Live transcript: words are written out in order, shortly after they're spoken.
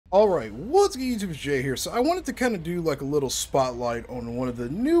Alright, what's good YouTube, it's Jay here. So I wanted to kind of do like a little spotlight on one of the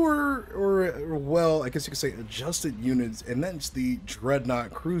newer, or well, I guess you could say adjusted units, and that's the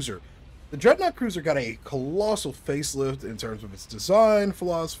Dreadnought Cruiser. The Dreadnought Cruiser got a colossal facelift in terms of its design,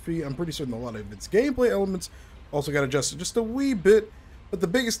 philosophy. I'm pretty certain a lot of its gameplay elements also got adjusted just a wee bit. But the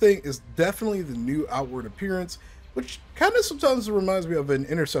biggest thing is definitely the new outward appearance, which kind of sometimes reminds me of an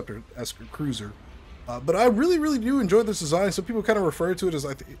Interceptor-esque cruiser. But I really do enjoy this design. Some people kind of refer to it as,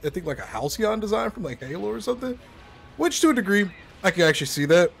 I think like a Halcyon design from like Halo or something, which to a degree, I can actually see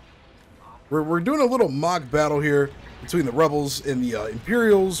that. We're doing a little mock battle here between the Rebels and the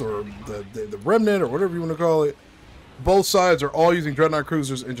Imperials, or the Remnant, or whatever you want to call it. Both sides are all using Dreadnought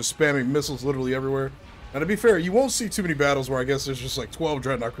Cruisers and just spamming missiles literally everywhere. Now to be fair, you won't see too many battles where I guess there's just like 12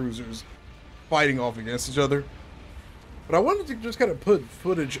 Dreadnought Cruisers fighting off against each other. But I wanted to just kind of put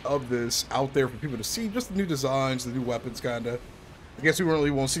footage of this out there for people to see, just the new designs, the new weapons, kind of. I guess we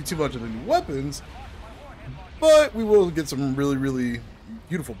really won't see too much of the new weapons, but we will get some really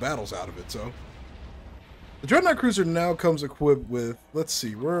beautiful battles out of it. So the Dreadnought Cruiser now comes equipped with, let's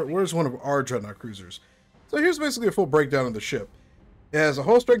see, where's one of our Dreadnought Cruisers? So here's basically a full breakdown of the ship. It has a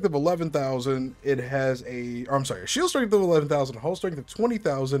hull strength of 11,000. It has a shield strength of 11,000, a hull strength of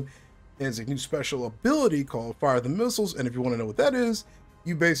 20,000. Has a new special ability called Fire the Missiles, and if you want to know what that is,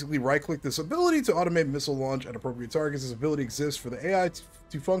 you basically right-click this ability to automate missile launch at appropriate targets. This ability exists for the AI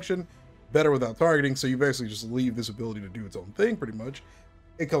to function better without targeting, so you basically just leave this ability to do its own thing, pretty much.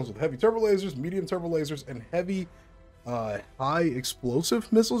 It comes with heavy turbo lasers, medium turbo lasers, and heavy high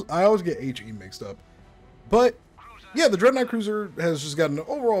explosive missiles. I always get HE mixed up. But yeah, the Dreadnought Cruiser has just got an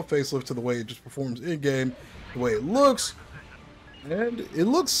overall facelift to the way it just performs in-game, the way it looks. And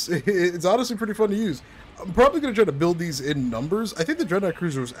it's honestly pretty fun to use. I'm probably going to try to build these in numbers. I think the Dreadnought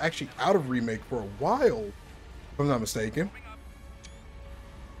Cruiser was actually out of Remake for a while, if I'm not mistaken.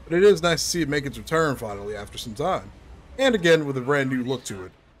 But it is nice to see it make its return finally after some time. And again, with a brand new look to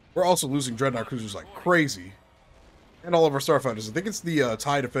it. We're also losing Dreadnought Cruisers like crazy. And all of our starfighters. I think it's the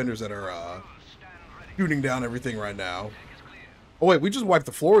TIE Defenders that are shooting down everything right now. Oh wait, we just wiped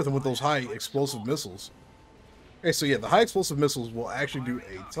the floor with them with those high explosive missiles. Okay, so yeah, the high explosive missiles will actually do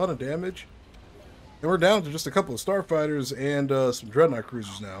a ton of damage. And we're down to just a couple of starfighters and some Dreadnought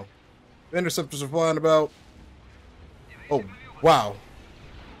Cruisers now. The Interceptors are flying about. Oh, wow.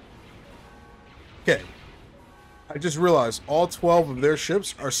 Okay. I just realized all 12 of their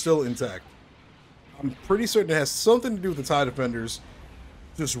ships are still intact. I'm pretty certain it has something to do with the TIE Defenders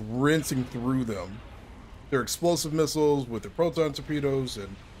just rinsing through them. Their explosive missiles with their proton torpedoes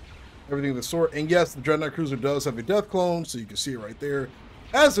and everything of the sort. And yes, the Dreadnought Cruiser does have a death clone, so you can see it right there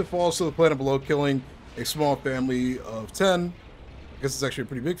as it falls to the planet below, killing a small family of 10. I guess it's actually a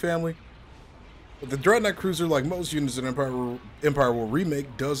pretty big family. But the Dreadnought Cruiser, like most units in Empire War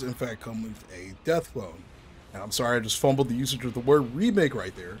Remake, does in fact come with a death clone. Now, I'm sorry, I just fumbled the usage of the word remake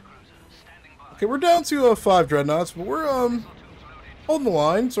right there. Okay, we're down to 5 Dreadnoughts, but we're holding the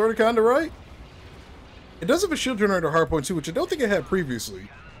line, sort of, kind of, right? It does have a shield generator hardpoint too, which I don't think it had previously.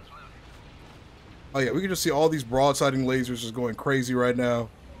 Oh yeah, we can just see all these broadsiding lasers just going crazy right now.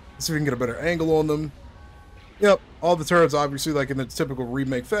 Let's see if we can get a better angle on them. Yep, all the turrets, obviously, like in the typical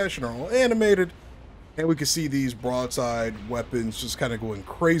Remake fashion, are all animated. And we can see these broadside weapons just kind of going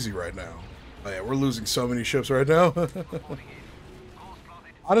crazy right now. Oh yeah, we're losing so many ships right now.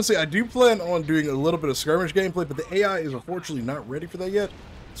 Honestly, I do plan on doing a little bit of skirmish gameplay, but the AI is unfortunately not ready for that yet.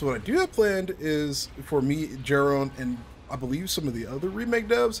 So what I do have planned is for me, Jaron, and I believe some of the other Remake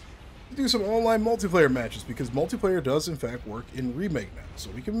devs, do some online multiplayer matches, because multiplayer does in fact work in Remake now, so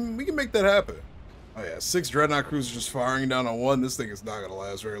we can make that happen. Oh yeah, 6 Dreadnought Cruisers just firing down on one. This thing is not gonna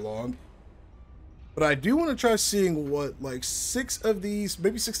last very long. But I do want to try seeing what like 6 of these,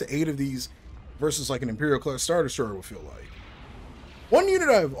 maybe 6 to 8 of these, versus like an Imperial class Star Destroyer will feel like. One unit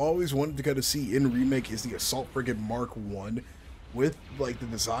I've always wanted to kind of see in Remake is the Assault Frigate Mark 1, with like the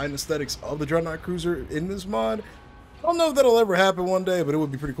design aesthetics of the Dreadnought Cruiser in this mod. I don't know if that'll ever happen one day, but it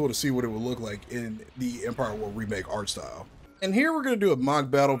would be pretty cool to see what it would look like in the Empire War Remake art style. And here we're going to do a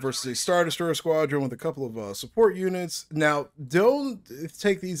mock battle versus a Star Destroyer squadron with a couple of support units. Now, don't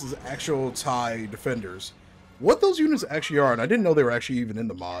take these as actual TIE Defenders. What those units actually are, and I didn't know they were actually even in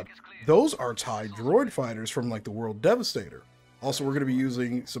the mod, those are TIE droid fighters from like the World Devastator. Also, we're going to be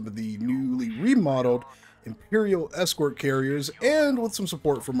using some of the newly remodeled Imperial escort carriers, and with some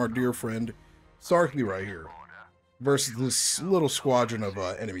support from our dear friend Starkly right here, versus this little squadron of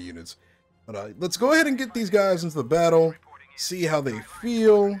enemy units. But let's go ahead and get these guys into the battle, see how they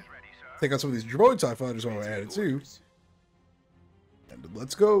feel, take out some of these droid TIE fighters while I add it too, and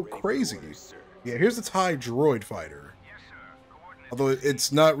let's go crazy. Yeah, here's the TIE droid fighter. Although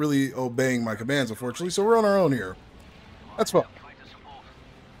it's not really obeying my commands, unfortunately, so we're on our own here. That's fine.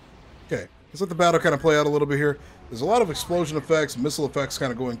 Okay, let's let the battle kind of play out a little bit here. There's a lot of explosion effects, missile effects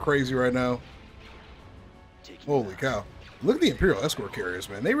kind of going crazy right now. Holy cow. Look at the Imperial escort carriers,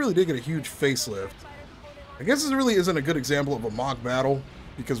 man. They really did get a huge facelift. I guess this really isn't a good example of a mock battle,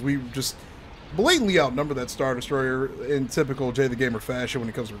 because we just blatantly outnumber that Star Destroyer in typical Jay the Gamer fashion when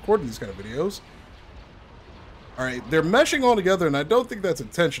it comes to recording these kind of videos. Alright, they're meshing all together, and I don't think that's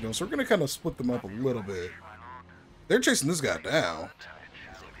intentional, so we're going to kind of split them up a little bit. They're chasing this guy down.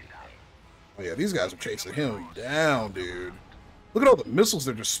 Oh yeah, these guys are chasing him down, dude. Look at all the missiles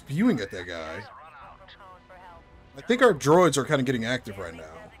they're just spewing at that guy. I think our droids are kind of getting active right now.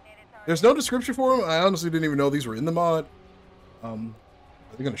 There's no description for them. I honestly didn't even know these were in the mod. Are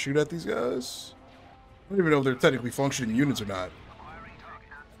they going to shoot at these guys? I don't even know if they're technically functioning units or not.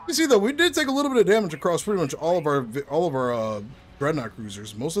 You see, though, we did take a little bit of damage across pretty much all of our Dreadnought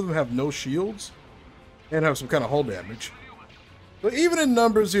cruisers. Most of them have no shields and have some kind of hull damage. But even in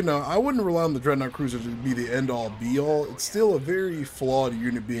numbers, you know, I wouldn't rely on the Dreadnought cruiser to be the end-all, be-all. It's still a very flawed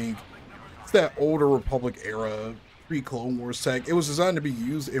unit, being it's that older Republic era pre-Clone Wars tech. It was designed to be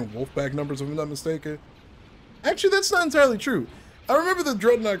used in Wolfpack numbers, if I'm not mistaken. Actually, that's not entirely true. I remember the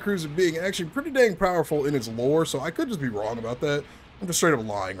Dreadnought cruiser being actually pretty dang powerful in its lore, so I could just be wrong about that. I'm just straight up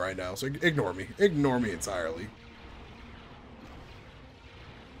lying right now, so ignore me. Ignore me entirely.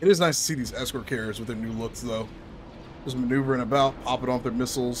 It is nice to see these escort carriers with their new looks, though. Just maneuvering about, popping off their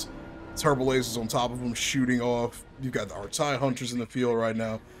missiles, turbo lasers on top of them, shooting off. You've got our TIE Hunters in the field right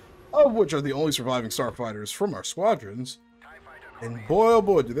now, of which are the only surviving starfighters from our squadrons. And boy, oh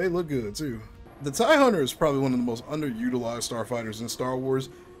boy, do they look good, too. The TIE Hunter is probably one of the most underutilized starfighters in Star Wars,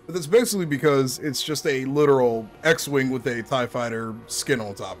 but that's basically because it's just a literal X-Wing with a TIE Fighter skin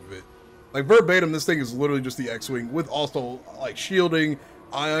on top of it. Like, verbatim, this thing is literally just the X-Wing with also, like, shielding,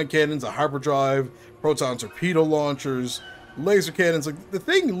 ion cannons, a hyperdrive, proton torpedo launchers, laser cannons. Like, the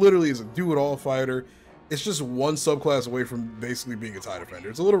thing literally is a do-it-all fighter. It's just one subclass away from basically being a TIE Defender.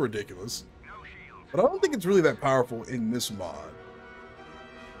 It's a little ridiculous. But I don't think it's really that powerful in this mod.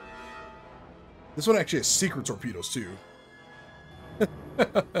 This one actually has secret torpedoes, too.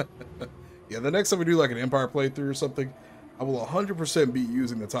 Yeah, the next time we do like an Empire playthrough or something, I will 100% be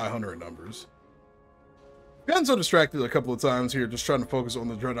using the TIE Hunter in numbers. I've gotten so distracted a couple of times here just trying to focus on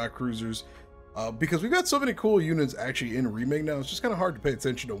the Dreadnought cruisers because we've got so many cool units actually in Remake now. It's just kind of hard to pay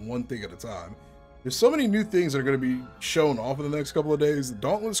attention to one thing at a time. There's so many new things that are going to be shown off in the next couple of days. The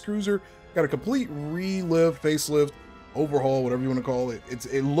Dauntless cruiser got a complete relive, facelift, overhaul, whatever you want to call it.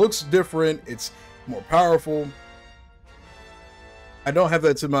 It looks different. It's more powerful. I don't have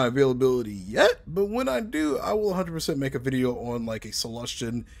that to my availability yet, but when I do, I will 100% make a video on like a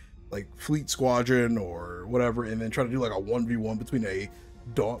Celestian, like Fleet Squadron or whatever, and then try to do like a 1v1 between a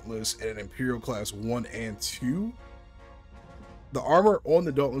Dauntless and an Imperial class 1 and 2. The armor on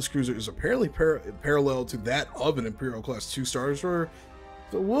the Dauntless cruiser is apparently parallel to that of an Imperial class 2 Star Destroyer,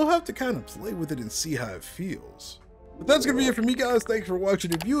 so we'll have to kind of play with it and see how it feels. But that's going to be it for me, guys. Thanks for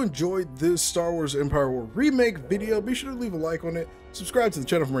watching. If you enjoyed this Star Wars Empire War Remake video, be sure to leave a like on it, subscribe to the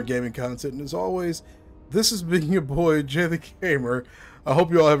channel for more gaming content, and as always, this has been your boy, Jay the Gamer. I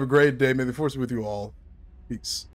hope you all have a great day. May the Force be with you all. Peace.